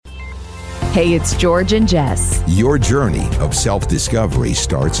Hey, it's George and Jess. Your journey of self-discovery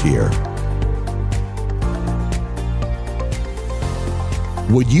starts here.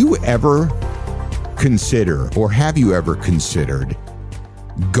 Would you ever consider, or have you ever considered,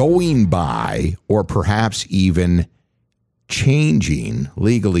 going by or perhaps even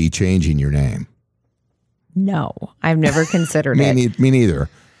legally changing your name? No, I've never considered it. Me neither.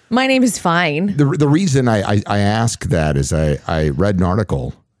 My name is fine. The reason I ask that is I read an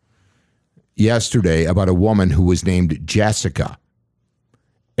article yesterday about a woman who was named Jessica,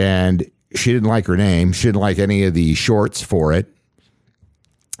 and she didn't like her name. She didn't like any of the shorts for it,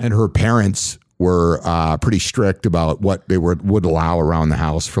 and her parents were pretty strict about what they would allow around the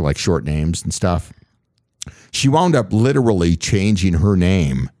house for like short names and stuff. She wound up literally changing her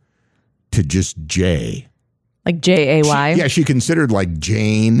name to just J. Like J-A-Y? Yeah, she considered like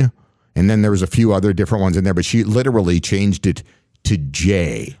Jane, and then there was a few other different ones in there, but she literally changed it to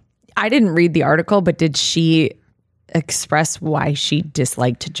J. I didn't read the article, but did she express why she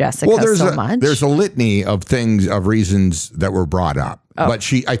disliked Jessica so much? There's a litany of reasons that were brought up. Oh.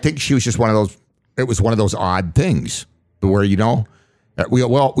 But I think she was just one of those, it was one of those odd things where, we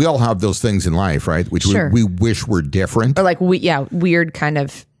all have those things in life, right? Which sure. we wish were different. Or like, weird kind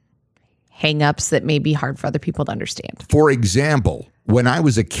of hang-ups that may be hard for other people to understand. For example, when I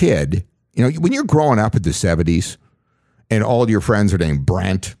was a kid, when you're growing up in the 70s and all your friends are named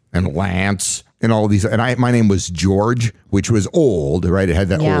Brent and Lance and all of these, and my name was George, which was old, right? It had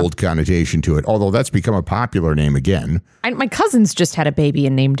that old connotation to it, although that's become a popular name again. My cousins just had a baby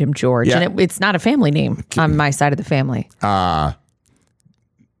and named him George, and it's not a family name on my side of the family.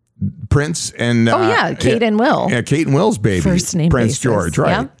 Prince and Kate and Will. Yeah, Kate and Will's baby, first name Prince basis. George,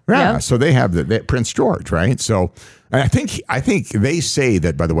 right? Yeah. So they have the Prince George, right? So I think they say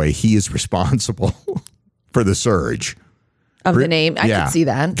that, by the way, he is responsible for the surge of the name. I could see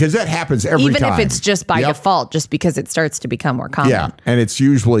that, because that happens every time, even if it's just by default, just because it starts to become more common. Yeah, and that's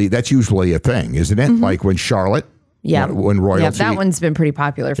usually a thing, isn't it? Mm-hmm. Like when Charlotte, when royalty. Yeah, that one's been pretty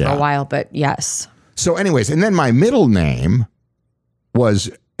popular for a while, but yes. So, anyways, and then my middle name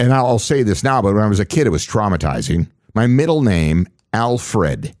was. And I'll say this now, but when I was a kid, it was traumatizing. My middle name,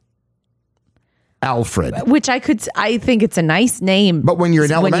 Alfred. Which I think it's a nice name. But when you're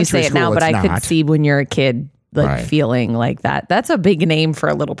in elementary when you say school, it now, but I not. could see when you're a kid, feeling like that. That's a big name for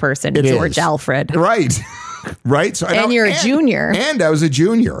a little person, George Alfred. Right. Right. So, you're a junior. And I was a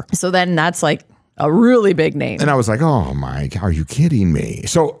junior. So then that's like a really big name. And I was like, oh my, are you kidding me?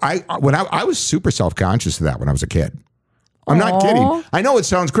 So I was super self-conscious of that when I was a kid. I'm not kidding. I know it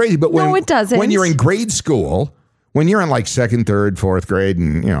sounds crazy, but no, it doesn't. When you're in grade school, when you're in like second, third, fourth grade,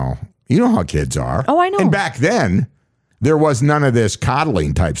 and you know how kids are. Oh, I know. And back then, there was none of this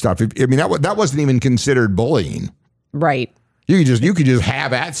coddling type stuff. I mean, that wasn't even considered bullying. Right. You could just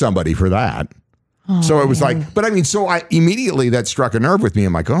have at somebody for that. Oh, so it was like, but I mean, so I immediately that struck a nerve with me.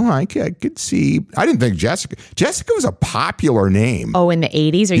 I'm like, I could see. I didn't think Jessica was a popular name. Oh, in the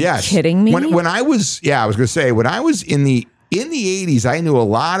 80s? Are you kidding me? When I was, I was going to say, when I was in the 80s, I knew a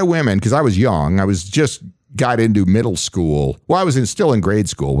lot of women because I was young. I was just got into middle school. Well, I was still in grade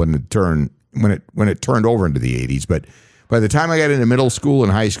school when it turned over into the 80s. But by the time I got into middle school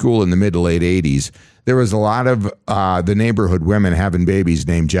and high school in the mid to late 80s, there was a lot of the neighborhood women having babies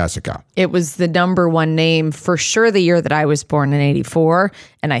named Jessica. It was the number one name for sure the year that I was born in 84,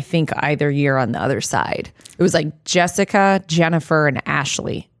 and I think either year on the other side. It was like Jessica, Jennifer, and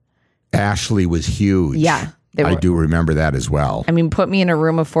Ashley. Ashley was huge. Yeah. I do remember that as well. I mean, put me in a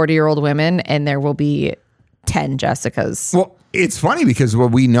room of 40-year-old women, and there will be 10 Jessicas. Well, it's funny because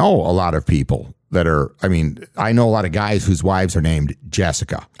we know a lot of people that are, I know a lot of guys whose wives are named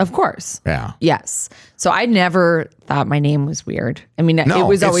Jessica. Of course. Yeah. Yes. So I never thought my name was weird. I mean, it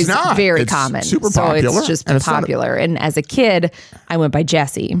was always very common. Super popular. So it's just popular. And as a kid, I went by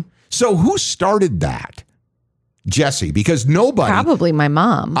Jessie. So who started that? Jessie, because nobody. Probably my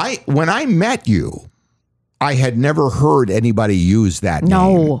mom. When I met you, I had never heard anybody use that name.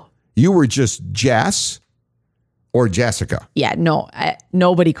 No. You were just Jess or Jessica. Yeah, no.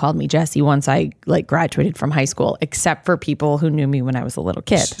 Nobody called me Jessie once I graduated from high school, except for people who knew me when I was a little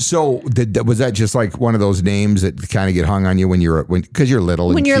kid. So was that just like one of those names that kind of get hung on you because you're little?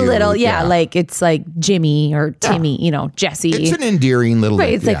 When you're little, yeah. Like it's like Jimmy or Timmy, Jessie. It's an endearing little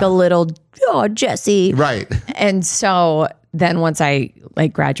name. It's like a little, Jessie. Right. And so then once I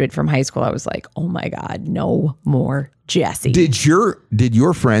graduated from high school, I was like, oh my God, no more Jessie. Did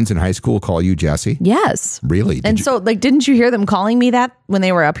your friends in high school call you Jessie? Yes. Really? So didn't you hear them calling me that when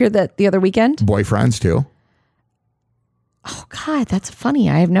they were up here the other weekend? Boyfriends too? Oh God, that's funny.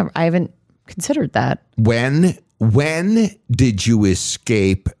 I haven't considered that. When did you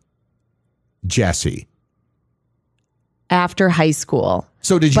escape Jesse? After high school.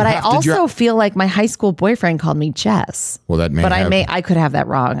 So did you? But I have also feel like my high school boyfriend called me Jess. Well, that may. But have, I could have that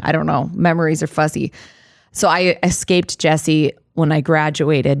wrong. I don't know. Memories are fuzzy. So I escaped Jesse when I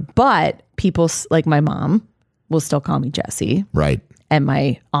graduated. But people like my mom will still call me Jesse. Right. And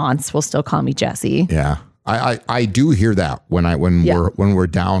my aunts will still call me Jesse. Yeah. I do hear that when we're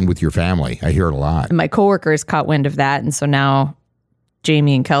down with your family. I hear it a lot. And my coworkers caught wind of that, and so now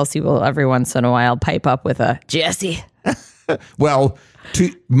Jamie and Kelsey will every once in a while pipe up with a Jesse. Well,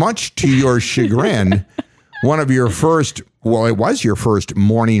 much to your chagrin, one of your first, well, it was your first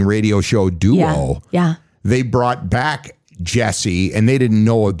morning radio show duo. Yeah. They brought back Jesse, and they didn't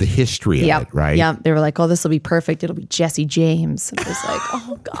know of the history of it, right? Yeah. They were like, "Oh, this will be perfect. It'll be Jesse James." And I was like,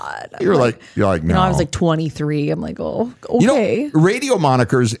 "Oh God." You're like, no. You know, I was like 23. I'm like, "Oh, okay." You know, radio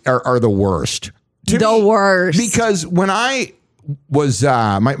monikers are the worst. Worst. Because when I was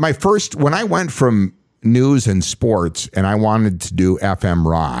my first, when I went from news and sports, and I wanted to do FM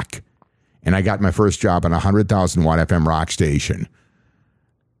rock, and I got my first job on a 100,000 watt FM rock station.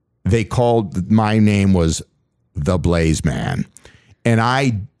 They called, my name was The Blaze Man, and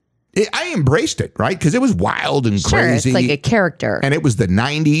I embraced it, right? Because it was wild and crazy. It's like a character, and it was the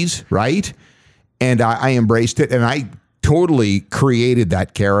 90s, right? And I embraced it, and I totally created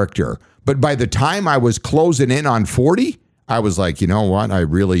that character. But by the time I was closing in on 40, I was like, you know what? I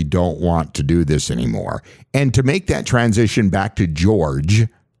really don't want to do this anymore. And to make that transition back to George,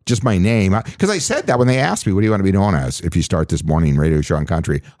 just my name, because I said that when they asked me, what do you want to be known as if you start this morning radio show on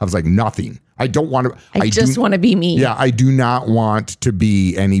country? I was like, nothing. I don't want to. I just want to be me. Yeah, I do not want to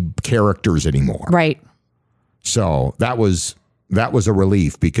be any characters anymore. Right. So that was a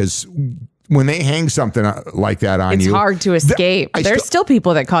relief, because when they hang something like that on it's you, hard to escape. There's still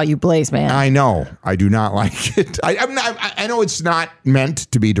people that call you Blaze Man. I know. I do not like it. I know it's not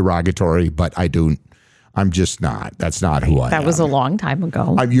meant to be derogatory, but I'm just not. That's not who I am. That was a long time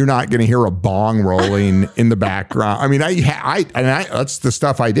ago. You're not going to hear a bong rolling in the background. I mean, that's the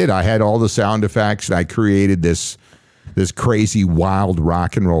stuff I did. I had all the sound effects, and I created this crazy, wild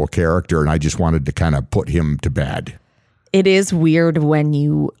rock and roll character, and I just wanted to kind of put him to bed. It is weird when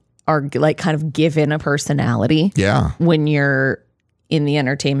you are like kind of given a personality. Yeah. When you're in the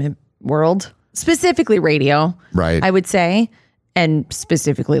entertainment world, specifically radio, right? I would say, and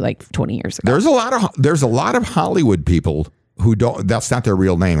specifically like 20 years ago. There's a lot of Hollywood people who don't. That's not their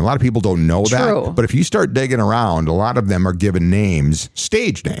real name. A lot of people don't know that. But if you start digging around, a lot of them are given names,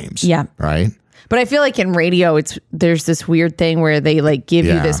 stage names. Yeah. Right. But I feel like in radio, there's this weird thing where they like give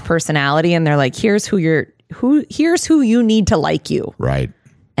you this personality, and they're like, here's who you need to like you. Right.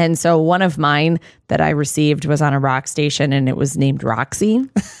 And so one of mine that I received was on a rock station, and it was named Roxy.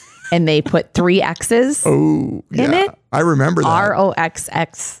 And they put 3 X's in it. I remember that.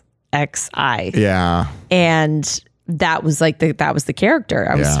 ROXXXI. Yeah. And that was like that was the character.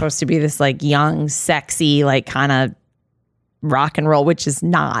 I was supposed to be this like young, sexy, like kind of rock and roll, which is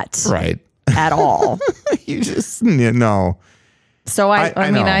not right at all. You just So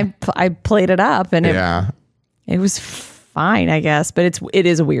I played it up, and it was fine, I guess, but it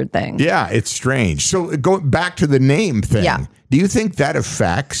is a weird thing. Yeah, it's strange. So going back to the name thing, do you think that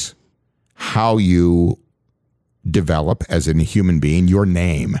affects how you develop as a human being, your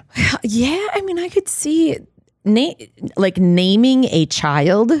name? Yeah, I mean, I could see naming a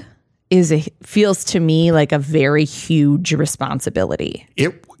child feels to me like a very huge responsibility.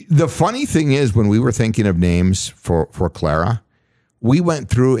 The funny thing is, when we were thinking of names for Clara, we went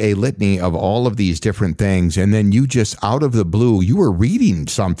through a litany of all of these different things, and then you just out of the blue, you were reading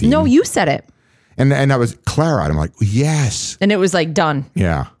something. No, you said it. And I was Clara, and I'm like, yes. And it was like done.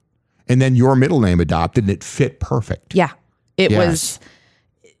 Yeah. And then your middle name adopted, and it fit perfect. Yeah. It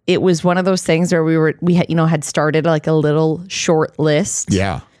was one of those things where we had started like a little short list.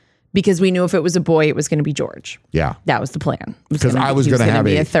 Yeah. Because we knew if it was a boy, it was going to be George. Yeah. That was the plan. Because I was going to have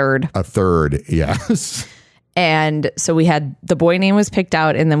a third. A third, yes. And so the boy name was picked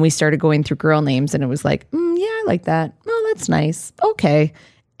out, and then we started going through girl names, and it was like, yeah, I like that. Oh, that's nice. Okay.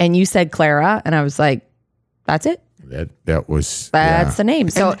 And you said Clara, and I was like, that's it. That's the name.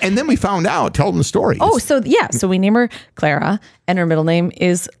 So and then we found out. Tell them the story. Oh, so we name her Clara, and her middle name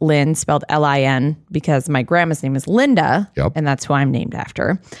is Lynn, spelled Lin, because my grandma's name is Linda, and that's who I'm named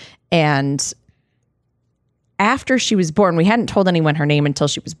after. And after she was born, we hadn't told anyone her name until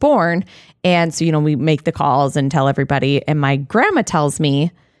she was born, and so we make the calls and tell everybody. And my grandma tells me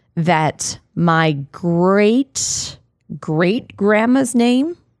that my great grandma's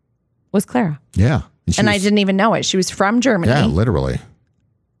name was Clara. Yeah. And I didn't even know it. She was from Germany. Yeah, literally.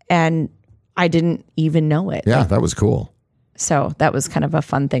 And I didn't even know it. Yeah, that was cool. So that was kind of a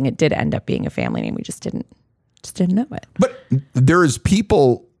fun thing. It did end up being a family name. We just didn't know it. But there's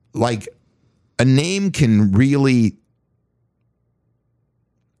people like a name can really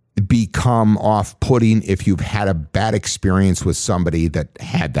become off-putting if you've had a bad experience with somebody that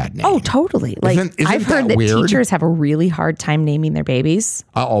had that name. Oh, totally. Like isn't I've heard that weird? teachers have a really hard time naming their babies.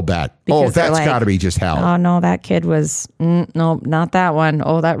 I'll bet. Because That's got to be just hell. Oh no, that kid was no, not that one.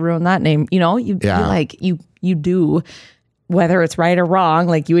 Oh, that ruined that name. You know, you do, whether it's right or wrong,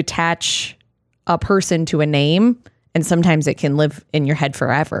 like you attach a person to a name, and sometimes it can live in your head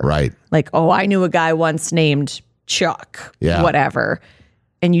forever. Right. Like, oh, I knew a guy once named Chuck. Yeah. Whatever.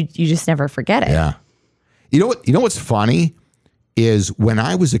 And you just never forget it. Yeah. You know what's funny is when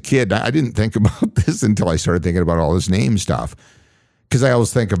I was a kid, I didn't think about this until I started thinking about all this name stuff. Because I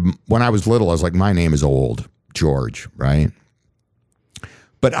always think of when I was little, I was like, my name is old, George, right?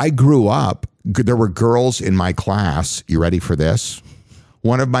 But I grew up, there were girls in my class. You ready for this?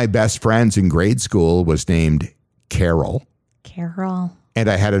 One of my best friends in grade school was named Carol. Carol. And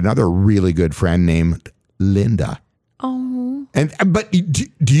I had another really good friend named Linda. Oh. But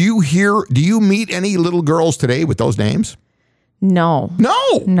do you meet any little girls today with those names? No.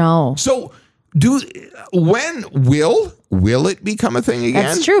 So when will it become a thing again?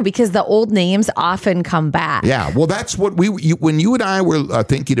 That's true, because the old names often come back. Yeah. Well, that's what when you and I were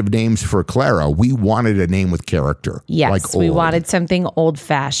thinking of names for Clara, we wanted a name with character. Yes. Like we wanted something old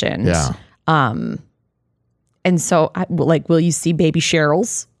fashioned. Yeah. And so will you see baby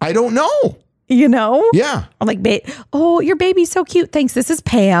Cheryl's? I don't know. You know? Yeah. I'm like, your baby's so cute. Thanks. This is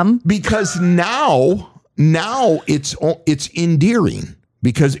Pam. Because now it's endearing.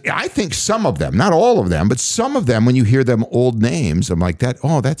 Because I think some of them, not all of them, but some of them, when you hear them old names, I'm like,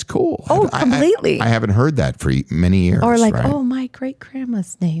 that's cool. Oh, completely. I haven't heard that for many years. Or like, right? oh, my great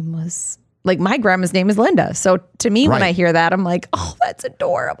grandma's name was, like, my grandma's name is Linda. So to me, when I hear that, I'm like, oh, that's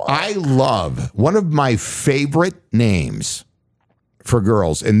adorable. I love one of my favorite names for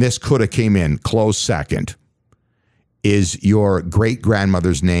girls, and this could have came in close second, is your great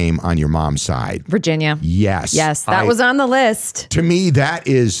grandmother's name on your mom's side. Virginia. Yes. Yes, that was on the list. To me, that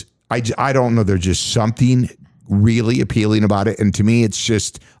is, I don't know, there's just something really appealing about it. And to me, it's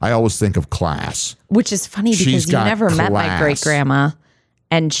just, I always think of class. Which is funny because you never met my great grandma,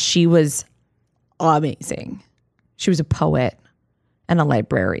 and she was amazing. She was a poet and a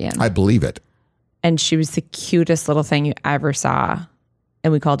librarian. I believe it. And she was the cutest little thing you ever saw.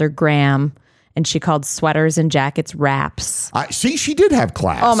 And we called her Graham. And she called sweaters and jackets wraps. See, she did have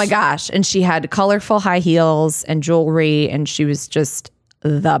class. Oh, my gosh. And she had colorful high heels and jewelry. And she was just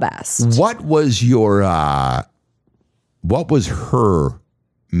the best. What was her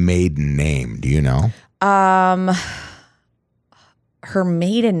maiden name? Do you know? Her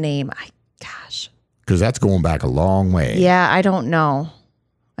maiden name, because that's going back a long way. Yeah, I don't know.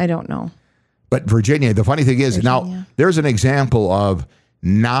 But Virginia, the funny thing is, now there's an example of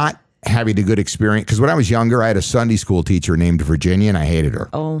not having a good experience. Because when I was younger, I had a Sunday school teacher named Virginia, and I hated her.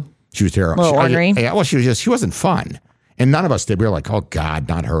 Oh. She was terrible. Ornery. She wasn't fun. And none of us did. We were like, oh, God,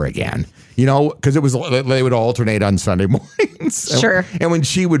 not her again. You know, because they would alternate on Sunday mornings. Sure. And when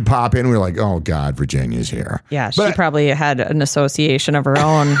she would pop in, we were like, oh, God, Virginia's here. Yeah, she probably had an association of her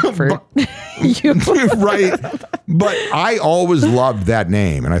own for you. Right. But I always loved that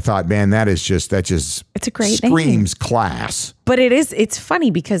name. And I thought, man, it's a great screams name. Class. But it's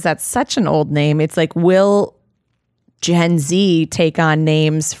funny because that's such an old name. It's like, will Gen Z take on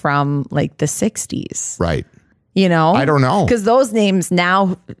names from like the 60s? Right. You know? I don't know. Because those names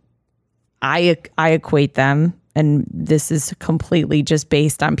now, I equate them, and this is completely just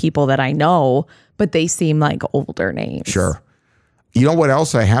based on people that I know, but they seem like older names. Sure. You know what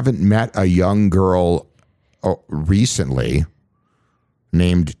else? I haven't met a young girl recently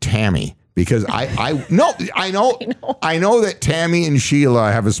named Tammy, because I know that Tammy and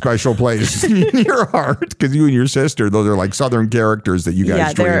Sheila have a special place in your heart, because you and your sister, those are like Southern characters that you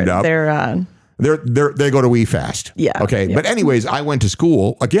guys dreamed up. They go to We Fast. Yeah. Okay. Yeah. But anyways, I went to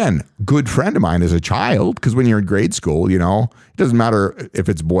school, again, good friend of mine as a child, because when you're in grade school, you know, it doesn't matter if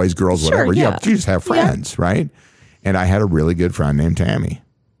it's boys, girls, whatever. Yeah. You just have friends, right? And I had a really good friend named Tammy.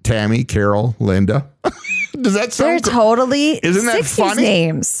 Tammy, Carol, Linda. Does that sound? They're totally isn't that 60s funny?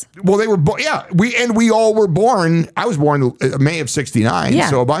 Names. Well, they were we all were born. I was born May of '69,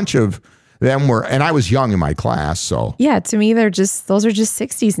 so a bunch of them were, and I was young in my class. So yeah, to me, those are just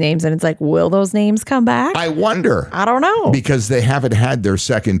 60s names, and it's like, will those names come back? I wonder. I don't know, because they haven't had their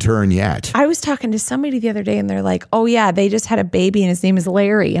second turn yet. I was talking to somebody the other day, and they're like, "Oh yeah, they just had a baby, and his name is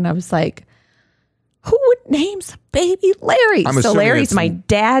Larry," and I was like, Who names baby Larry? So Larry's my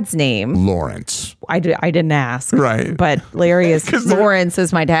dad's name. Lawrence. I didn't ask. Right. But Larry is Lawrence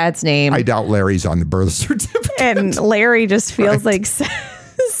is my dad's name. I doubt Larry's on the birth certificate. And Larry just feels like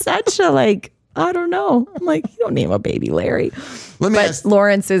such a I don't know. I'm like, you don't name a baby Larry. But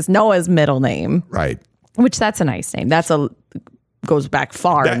Lawrence is Noah's middle name. Right. Which that's a nice name. Goes back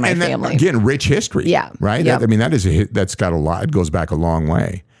far in my family. Again, rich history. Yeah. Right? Yep. That's got a lot. It goes back a long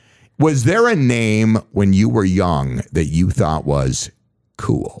way. Was there a name when you were young that you thought was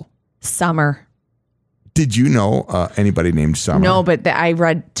cool? Summer. Did you know anybody named Summer? No, but I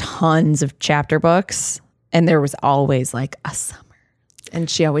read tons of chapter books, and there was always a Summer. And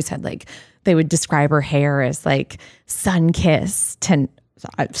she always had they would describe her hair as sun-kissed and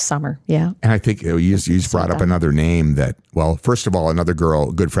Summer. Yeah. And I think you just brought up another name that, well, first of all, another girl,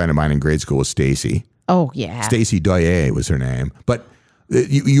 a good friend of mine in grade school was Stacy. Oh, yeah. Stacy Doye was her name. But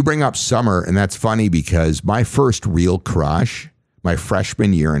you bring up Summer, and that's funny because my first real crush, my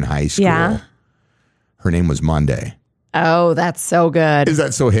freshman year in high school, her name was Monday. Oh, that's so good. Is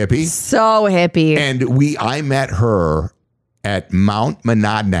that so hippie? So hippie. And I met her at Mount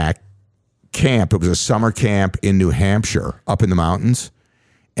Monadnock camp. It was a summer camp in New Hampshire, up in the mountains.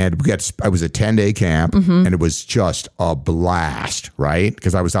 And I was a 10-day camp, and it was just a blast, right?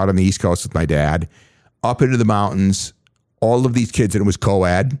 Because I was out on the East Coast with my dad, up into the mountains, all of these kids, and it was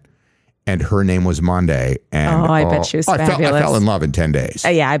co-ed, and her name was Monday. And I bet she was fabulous. I fell in love in 10 days.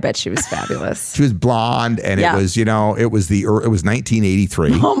 Yeah, I bet she was fabulous. She was blonde, and it was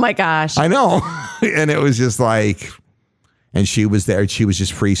 1983. Oh my gosh. I know. And it was just and she was there. She was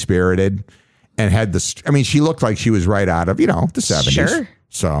just free-spirited and had she looked like she was right out of, the 70s. Sure.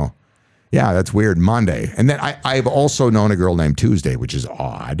 So, yeah, that's weird. Monday. And then I've also known a girl named Tuesday, which is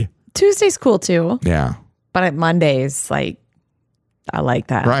odd. Tuesday's cool too. Yeah. But at Mondays, I like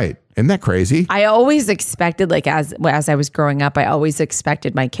that. Right. Isn't that crazy? I always expected, as I was growing up, I always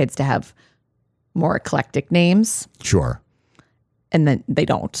expected my kids to have more eclectic names. Sure. And then they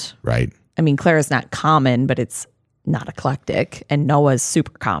don't. Right. I mean, Clara's not common, but it's not eclectic. And Noah's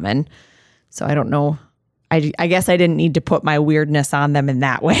super common. So I don't know. I guess I didn't need to put my weirdness on them in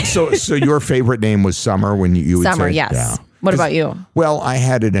that way. So your favorite name was Summer when you would Summer, say? yes. Yeah. What about you? Well, I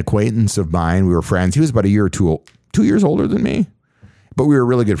had an acquaintance of mine. We were friends. He was about a year or 2 years older than me. But we were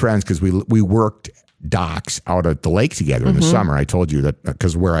really good friends because we worked docks out at the lake together in the summer. I told you that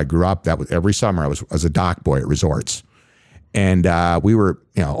because where I grew up, that was every summer I was a dock boy at resorts. And we were,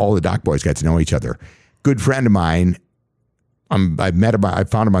 all the dock boys got to know each other. Good friend of mine, I met him, I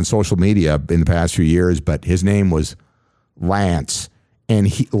found him on social media in the past few years, but his name was Lance.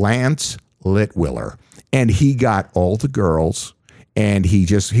 And Lance Litwiller. And he got all the girls. And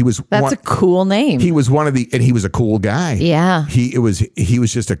That's a cool name. He was and he was a cool guy. Yeah. He was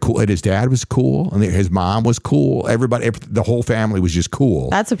just a cool, and his dad was cool, and his mom was cool. The whole family was just cool.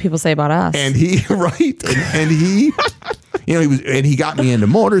 That's what people say about us. And he, right. And he, he got me into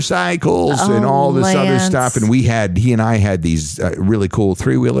motorcycles and all this other stuff. And he and I had these really cool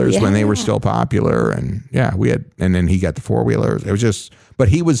 3-wheelers when they were still popular. And and then he got the 4-wheelers. It was just,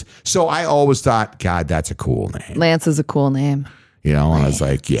 so I always thought, God, that's a cool name. Lance is a cool name. And I was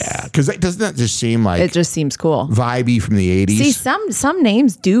like, yeah, because doesn't that just seem like it just seems cool, vibey from the 80s? See, some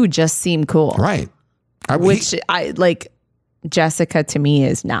names do just seem cool, right? Which I like. Jessica to me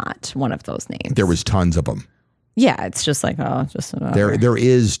is not one of those names. There was tons of them. Yeah, it's just just another. There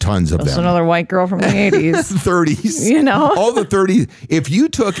is tons of them. Just another white girl from the 80s, 30s. All the 30s. If you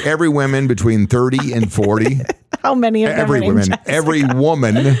took every woman between 30 and 40, how many of them? Every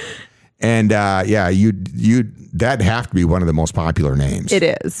woman. And that'd have to be one of the most popular names. It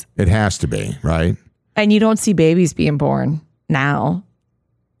is. It has to be, right? And you don't see babies being born now.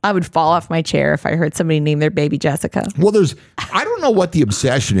 I would fall off my chair if I heard somebody name their baby Jessica. Well, I don't know what the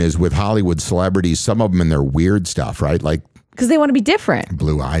obsession is with Hollywood celebrities, some of them and their weird stuff, right? Like, because they want to be different.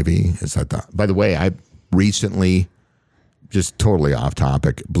 Blue Ivy. By the way, I recently, just totally off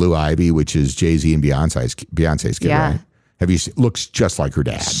topic, Blue Ivy, which is Jay-Z and Beyonce's kid, right? Looks just like her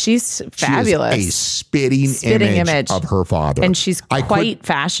dad. She's fabulous. She is a spitting image of her father. And she's quite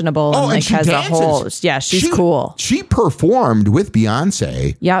fashionable. And she has dances. a whole, she's cool. She performed with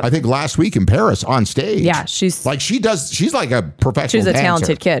Beyonce, I think last week in Paris on stage. Yeah, she's like a professional She's a dancer.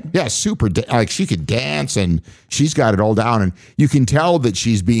 talented kid. Yeah, super. She could dance and she's got it all down. And you can tell that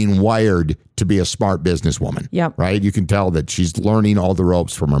she's being wired to be a smart businesswoman. Yep. Right? You can tell that she's learning all the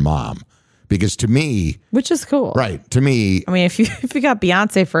ropes from her mom. Because to me, which is cool, right? To me, I mean, if you got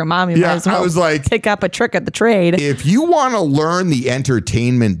Beyonce for a mom, you might as well pick up a trick at the trade. If you want to learn the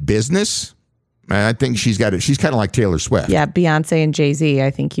entertainment business, I think she's got it. She's kind of like Taylor Swift. Yeah, Beyonce and Jay-Z.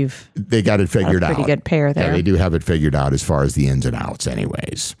 I think they got it figured out. Pretty good pair there. Yeah, they do have it figured out as far as the ins and outs,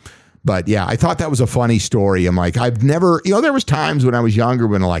 anyways. But yeah, I thought that was a funny story. I'm like, I've never, there was times when I was younger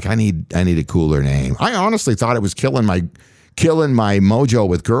when I'm like, I need a cooler name. I honestly thought it was killing my mojo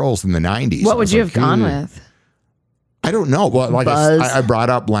with girls in the 90s. What would you have gone with? I don't know. Well, like I brought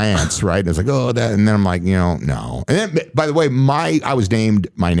up Lance, right? And it's like, oh, that, and then I'm like, no. And then, by the way, I was named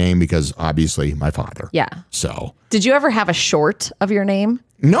my name because obviously my father. Yeah. So, did you ever have a short of your name?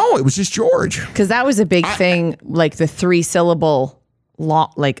 No, it was just George. Because that was a big thing, like the 3-syllable,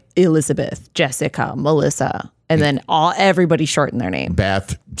 like Elizabeth, Jessica, Melissa, and then everybody shortened their name.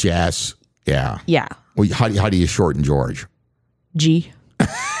 Beth, Jess, yeah. Well, how do you shorten George? G.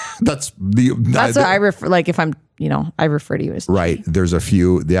 That's what I refer. Like if I'm, I refer to you as G. Right. There's a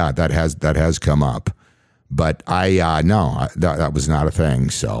few. Yeah, that has come up, but that was not a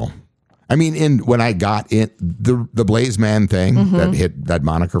thing. So, I mean, when I got in the Blaze Man thing that hit that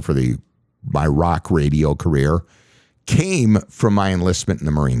moniker for my rock radio career came from my enlistment in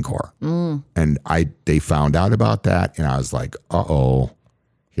the Marine Corps, and they found out about that, and I was like, uh-oh.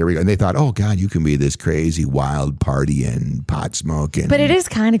 Here we go. And they thought, oh, God, you can be this crazy, wild partying, pot smoking. But it is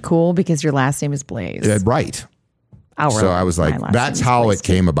kind of cool because your last name is Blaze. Right. So I was like, that's how it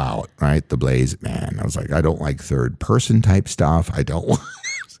came about, right? The Blaze Man. I was like, I don't like third person type stuff. I don't want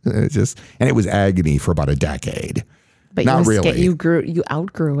and it was agony for about a decade. But not really. You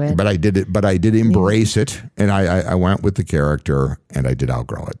outgrew it. But I did it. But I did embrace it. And I went with the character and I did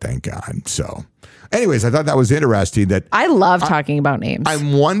outgrow it. Thank God. So anyways, I thought that was interesting. That I love talking about names.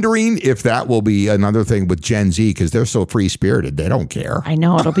 I'm wondering if that will be another thing with Gen Z because they're so free spirited. They don't care. I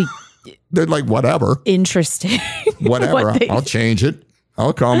know it'll be. They're like, whatever. Interesting. Whatever. I'll change it.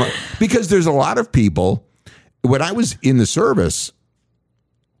 I'll call them. Because there's a lot of people. When I was in the service,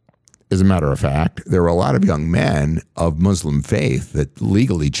 as a matter of fact, there were a lot of young men of Muslim faith that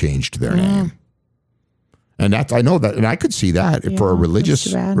legally changed their name. And I know that, and I could see that for a religious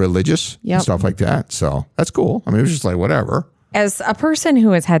stuff like that. So that's cool. I mean, it was just like, whatever. As a person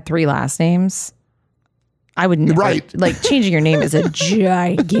who has had 3 last names, I would never, like changing your name is a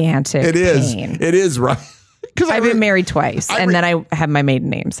gigantic pain. It is, right. Because I've been married twice, and then I have my maiden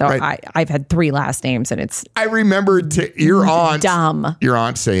name. So I've had 3 last names, and it's. I remember your aunt. Dumb. Your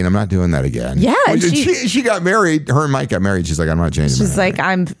aunt saying, "I'm not doing that again." Yeah, she got married. Her and Mike got married. She's like, "I'm not changing." She's like,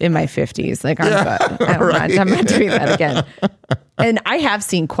 "I'm in my 50s. Like, I'm good. I'm not doing that again." And I have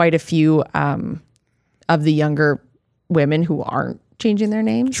seen quite a few of the younger women who aren't changing their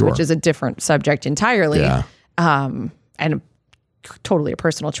names, which is a different subject entirely. Yeah. And totally a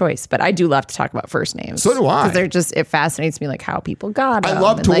personal choice, but I do love to talk about first names. So do I. Because it fascinates me, like how people got them. I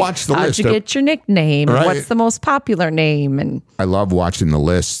love to watch the list. How'd you get your nickname? Right. What's the most popular name? And I love watching the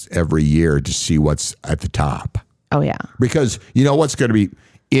list every year to see what's at the top. Oh, yeah. Because you know what's going to be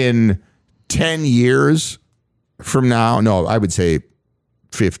in 10 years from now? No, I would say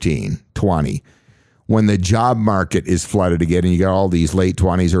 15, 20. When the job market is flooded again and you got all these late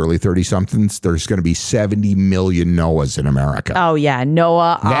 20s, early 30-somethings, there's going to be 70 million Noahs in America. Oh, yeah.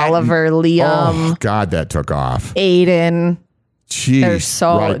 Noah, Oliver, Liam. Oh, God, that took off. Aiden.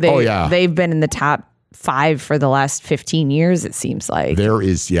 Jeez. They're they've been in the top 5 for the last 15 years, it seems like. There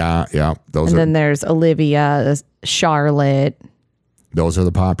is, yeah. Then there's Olivia, Charlotte. Those are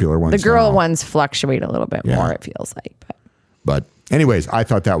the popular ones. The girl ones fluctuate a little bit more, it feels like. But anyways, I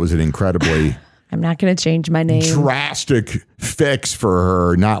thought that was an incredibly... I'm not going to change my name. Drastic fix for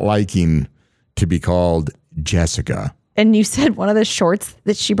her not liking to be called Jessica. And you said one of the shorts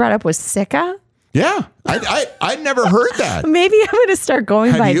that she brought up was Sicka? Yeah. I'd never heard that. Maybe I'm going to start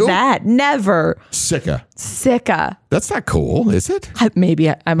going by that. Never. Sicka. That's not cool, is it? Maybe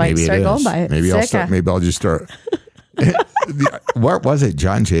I might start going by it. Maybe I'll just start. What was it?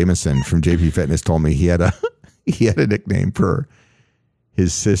 John Jameson from JP Fitness told me he had a nickname for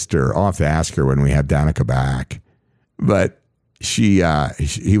his sister. I'll have to ask her when we have Danica back. But he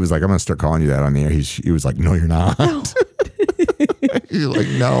was like, I'm going to start calling you that on the air. He was like, no, you're not. No. He's like,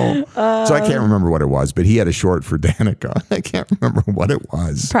 no. So I can't remember what it was, but he had a short for Danica. I can't remember what it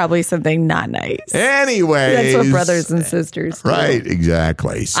was. Probably something not nice. Anyway. That's what brothers and sisters do. Right,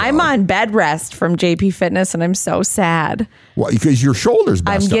 exactly. So. I'm on bed rest from JP Fitness, and I'm so sad. Well, because your shoulder's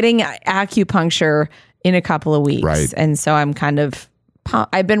messed up. I'm getting acupuncture in a couple of weeks. Right. And so I'm kind of...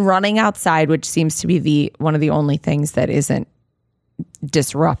 I've been running outside, which seems to be one of the only things that isn't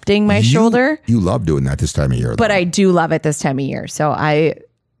disrupting my shoulder. You love doing that this time of year, though. But I do love it this time of year. So I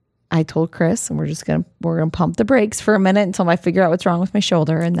told Chris, and we're gonna pump the brakes for a minute until I figure out what's wrong with my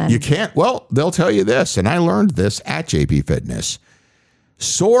shoulder, and then you can't. Well, they'll tell you this, and I learned this at JP Fitness.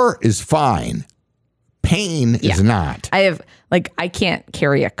 Sore is fine pain is not. I can't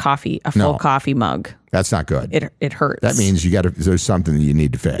carry a full coffee mug. That's not good. It hurts. That means there's something that you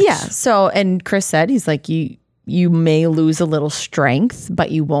need to fix. Yeah. So, and Chris said, he's like, you may lose a little strength,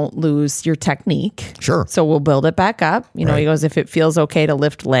 but you won't lose your technique. Sure. So we'll build it back up. He goes, if it feels okay to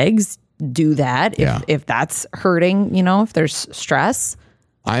lift legs, do that. If that's hurting, if there's stress,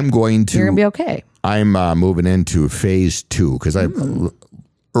 you're going to be okay. I'm moving into phase 2 because it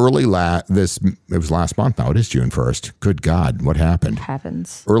was last month now. It is June 1st. Good God, what happened? It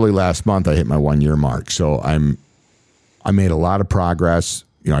happens. Early last month, I hit my 1-year mark. So I made a lot of progress.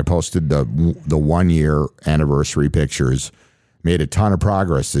 I posted the 1-year anniversary pictures, made a ton of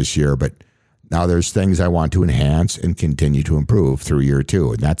progress this year, but now there's things I want to enhance and continue to improve through year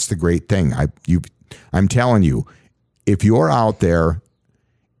 2. And that's the great thing. I'm telling you, if you're out there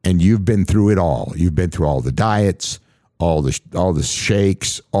and you've been through it all, you've been through all the diets, all the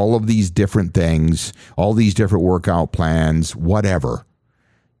shakes, all of these different things, all these different workout plans, whatever,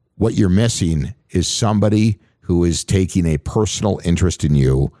 what you're missing is somebody who is taking a personal interest in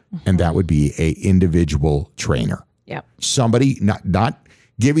you, and that would be a individual trainer. Yep. Somebody not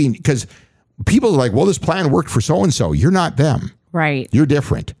giving, because people are like, well, this plan worked for so-and-so. You're not them. Right. You're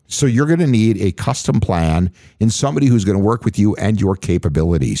different. So you're going to need a custom plan and somebody who's going to work with you and your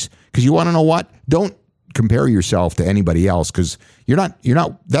capabilities. Because you want to know what? Don't compare yourself to anybody else, because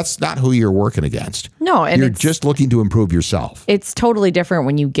that's not who you're working against. No, and you're just looking to improve yourself. It's totally different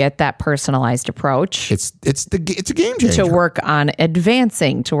when you get that personalized approach. It's a game changer. To work on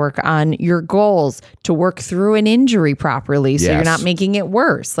advancing, to work on your goals, to work through an injury properly so you're not making it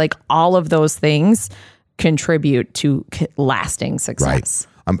worse. Like, all of those things contribute to lasting success.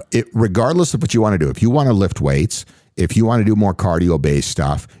 Right. Regardless of what you want to do, if you want to lift weights, if you want to do more cardio-based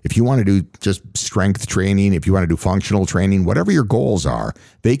stuff, if you want to do just strength training, if you want to do functional training, whatever your goals are,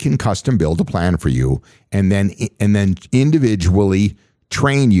 they can custom build a plan for you and then individually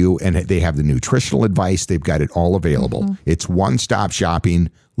train you. And they have the nutritional advice. They've got it all available. Mm-hmm. It's one-stop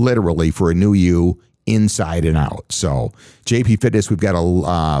shopping, literally, for a new you, inside and out. So JP Fitness, we've got a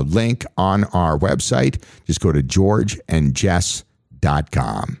link on our website. Just go to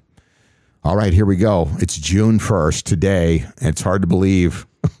georgeandjess.com. All right, here we go. It's June 1st today, and it's hard to believe.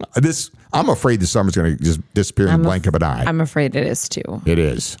 I'm afraid the summer's going to just disappear in the blink of an eye. I'm afraid it is too. It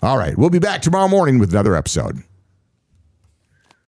is. All right, we'll be back tomorrow morning with another episode.